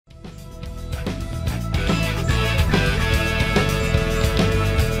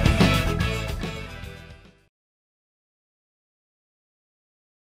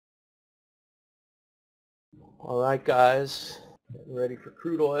All right, guys, getting ready for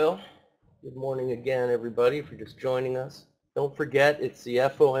crude oil. Good morning again, everybody, if you're just joining us. Don't forget, it's the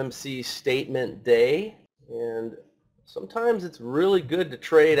FOMC statement day, and sometimes it's really good to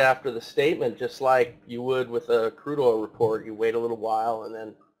trade after the statement, just like you would with a crude oil report. You wait a little while and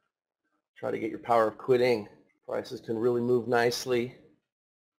then try to get your power of quitting. Prices can really move nicely,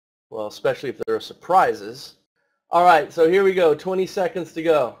 well, especially if there are surprises. All right, so here we go, 20 seconds to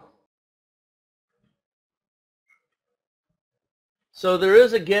go. So there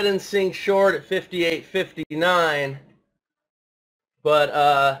is a get in sync short at 58.59,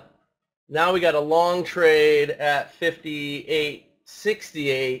 but now we got a long trade at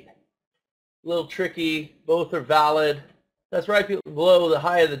 58.68. A little tricky. Both are valid. That's right below the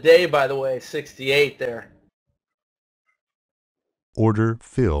high of the day, by the way, 68 there. Order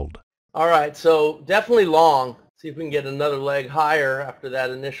filled. All right, so definitely long. See if we can get another leg higher after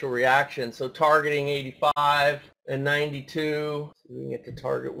that initial reaction. So targeting 85 and 92. See if we can get to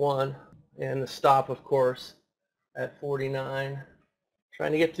target 1. And the stop, of course, at 49.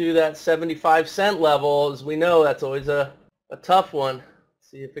 Trying to get to that 75-cent level. As we know, that's always a tough one.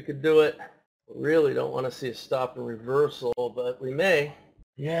 See if it could do it. We really don't want to see a stop and reversal, but we may.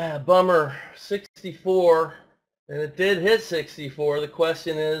 Yeah, bummer. 64. And it did hit 64. The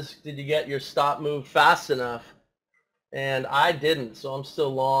question is, did you get your stop move fast enough? And I didn't, so I'm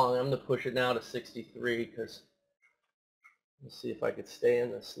still long. I'm going to push it now to 63 because let's see if I could stay in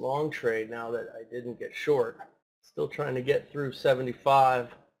this long trade now that I didn't get short. Still trying to get through 75.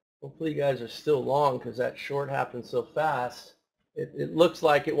 Hopefully you guys are still long because that short happened so fast. It looks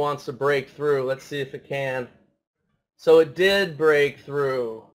like it wants to break through. Let's see if it can. So it did break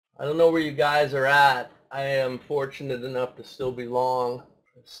through. I don't know where you guys are at. I am fortunate enough to still be long.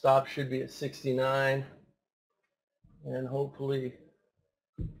 The stop should be at 69. And hopefully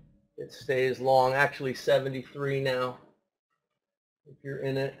it stays long. Actually 73 now if you're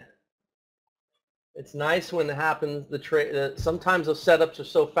in it. It's nice when it happens, the trade. Sometimes those setups are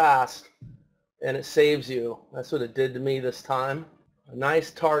so fast and it saves you. That's what it did to me this time. A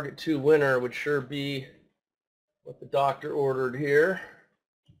nice target 2 winner would sure be what the doctor ordered here.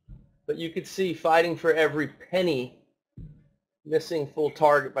 But you could see fighting for every penny, missing full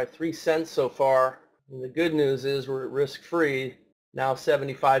target by 3 cents so far. And the good news is we're at risk-free. Now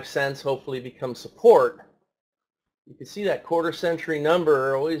 75 cents hopefully becomes support. You can see that quarter century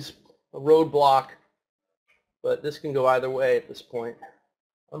number, always a roadblock, but this can go either way at this point.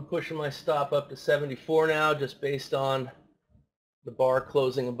 I'm pushing my stop up to 74 now just based on the bar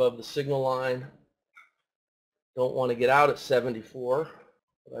closing above the signal line. Don't want to get out at 74,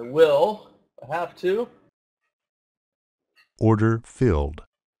 but I will if I have to. Order filled.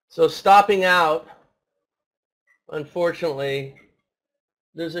 So stopping out, unfortunately,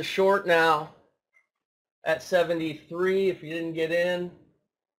 there's a short now at 73. If you didn't get in, you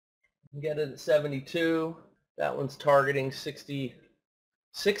can get it at 72. That one's targeting 60,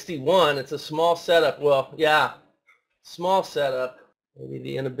 61. It's a small setup. Well, yeah, small setup. Maybe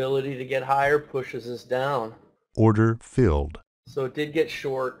the inability to get higher pushes us down. Order filled. So it did get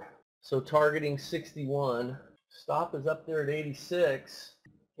short. So targeting 61. Stop is up there at 86.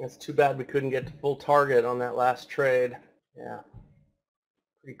 It's too bad we couldn't get to full target on that last trade. Yeah,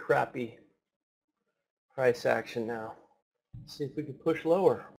 pretty crappy price action now. Let's see if we can push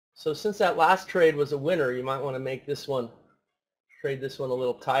lower. So since that last trade was a winner, you might want to make this one, trade this one a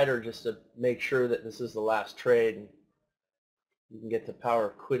little tighter just to make sure that this is the last trade and you can get the power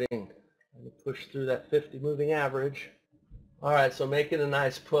of quitting and push through that 50 moving average. All right, so making a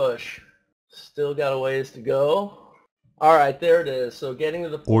nice push. Still got a ways to go. All right, there it is. So getting to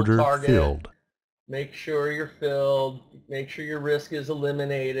the full Order target. filled. Make sure you're filled. Make sure your risk is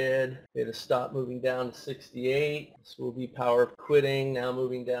eliminated. Okay, to stop moving down to 68. This will be power of quitting. Now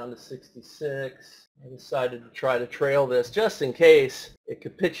moving down to 66. I decided to try to trail this just in case it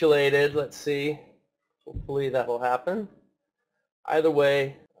capitulated. Let's see. Hopefully that will happen. Either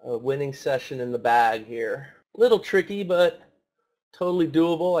way, a winning session in the bag here. A little tricky, but totally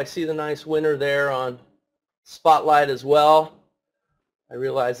doable. I see the nice winner there on Spotlight as well. I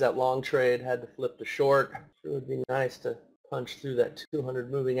realized that long trade had to flip to short. It would be nice to punch through that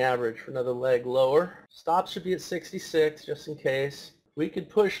 200 moving average for another leg lower. Stop should be at 66 just in case. We could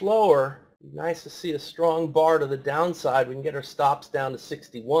push lower. It'd be nice to see a strong bar to the downside. We can get our stops down to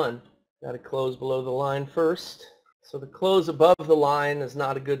 61. Got to close below the line first. So the close above the line is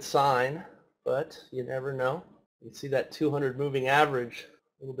not a good sign, but you never know. You can see that 200 moving average,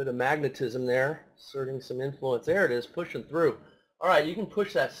 a little bit of magnetism there, asserting some influence. There it is, pushing through. All right, you can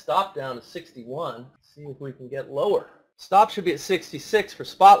push that stop down to 61. See if we can get lower. Stop should be at 66 for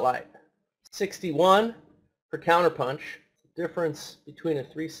Spotlight. 61, per counterpunch. The difference between a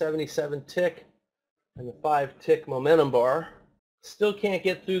 377 tick and the 5 tick momentum bar. Still can't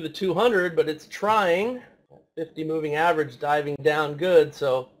get through the 200, but it's trying. 50 moving average diving down good,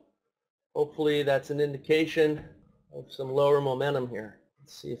 so hopefully that's an indication of some lower momentum here.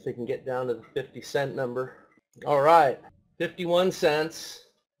 Let's see if we can get down to the 50-cent number. All right, 51 cents,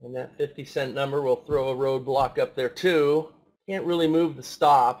 and that 50-cent number will throw a roadblock up there too. Can't really move the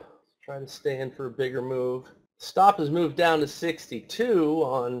stop. Try to stay in for a bigger move. Stop has moved down to 62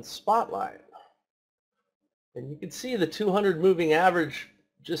 on Spotlight. And you can see the 200 moving average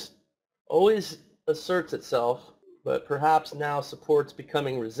just always asserts itself, but perhaps now support's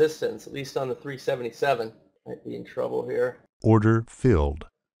becoming resistance, at least on the 377. Might be in trouble here. Order filled.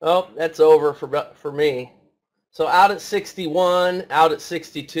 Oh, that's over for me. So out at 61, out at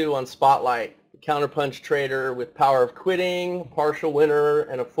 62 on Spotlight. The counterpunch trader with power of quitting, partial winner,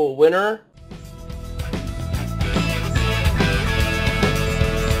 and a full winner.